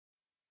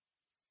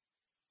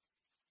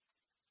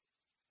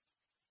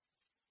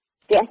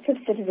The Active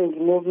Citizens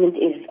Movement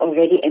is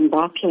already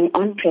embarking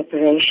on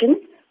preparation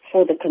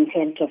for the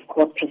contempt of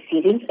court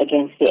proceedings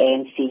against the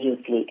ANC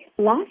Youth League.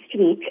 Last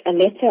week, a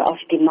letter of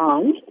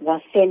demand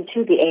was sent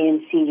to the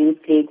ANC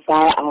Youth League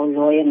via our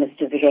lawyer,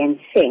 Mr.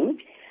 Viren Singh,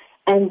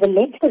 and the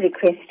letter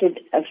requested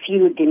a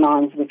few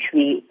demands which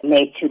we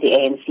made to the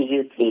ANC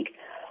Youth League.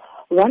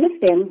 One of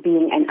them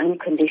being an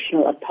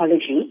unconditional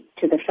apology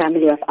to the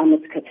family of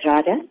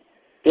Kathrada,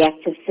 the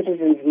Active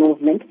Citizens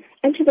Movement,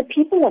 and to the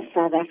people of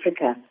South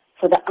Africa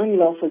for the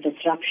unlawful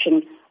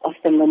disruption of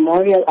the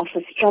memorial of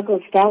a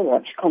struggle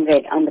stalwart,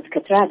 Comrade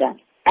Kathrada.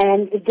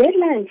 And the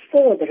deadline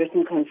for the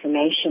written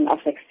confirmation of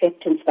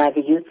acceptance by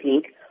the Youth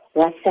League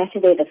was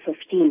Saturday the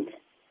 15th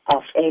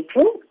of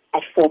April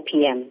at 4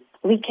 p.m.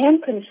 We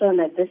can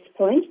confirm at this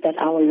point that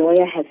our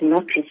lawyer has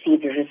not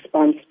received a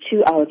response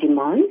to our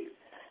demands,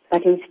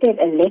 but instead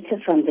a letter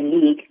from the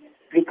League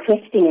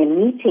requesting a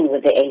meeting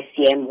with the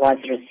ACM was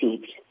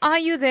received. Are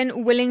you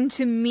then willing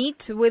to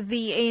meet with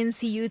the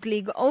ANC Youth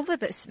League over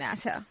this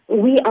matter?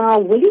 We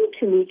are willing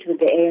to meet with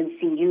the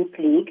ANC Youth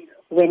League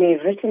when a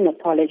written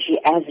apology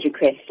as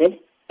requested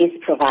is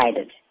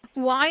provided.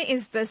 Why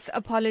is this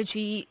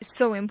apology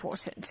so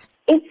important?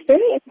 It's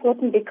very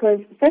important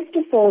because, first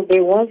of all,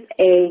 there was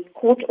a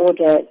court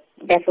order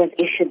that was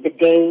issued the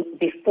day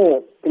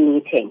before the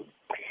meeting.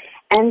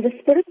 And the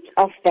spirit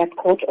of that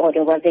court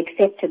order was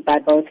accepted by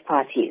both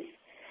parties.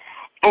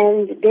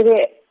 And there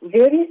were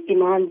various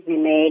demands we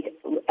made,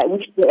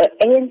 which the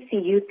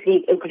ANC Youth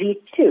League agreed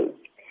to.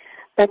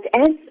 But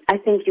as I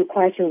think you're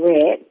quite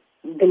aware,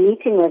 the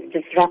meeting was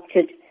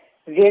disrupted.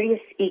 Various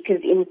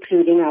speakers,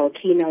 including our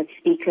keynote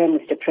speaker,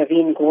 Mr.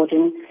 Praveen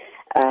Gordon,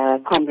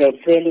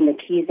 Comrade Zweli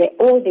Mkhize,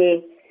 all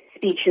their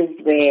speeches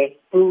were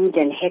booed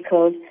and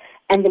heckled,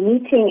 and the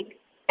meeting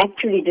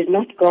actually did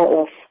not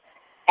go off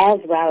as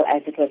well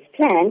as it was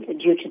planned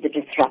due to the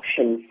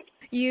disruptions.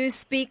 You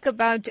speak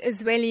about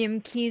Zweli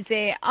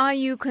Mkhize. Are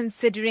you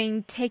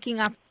considering taking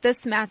up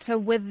this matter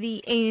with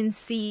the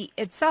ANC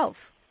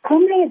itself?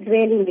 Comrade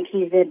Zweli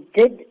Mkhize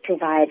did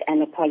provide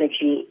an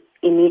apology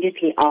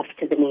immediately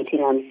after the meeting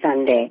on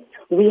Sunday.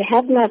 We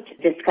have not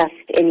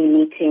discussed any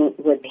meeting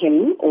with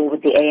him or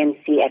with the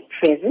ANC at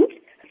present.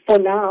 For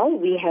now,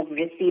 we have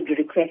received a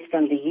request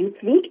from the Youth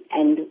League,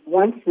 and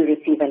once we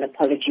receive an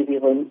apology, we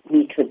will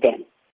meet with them.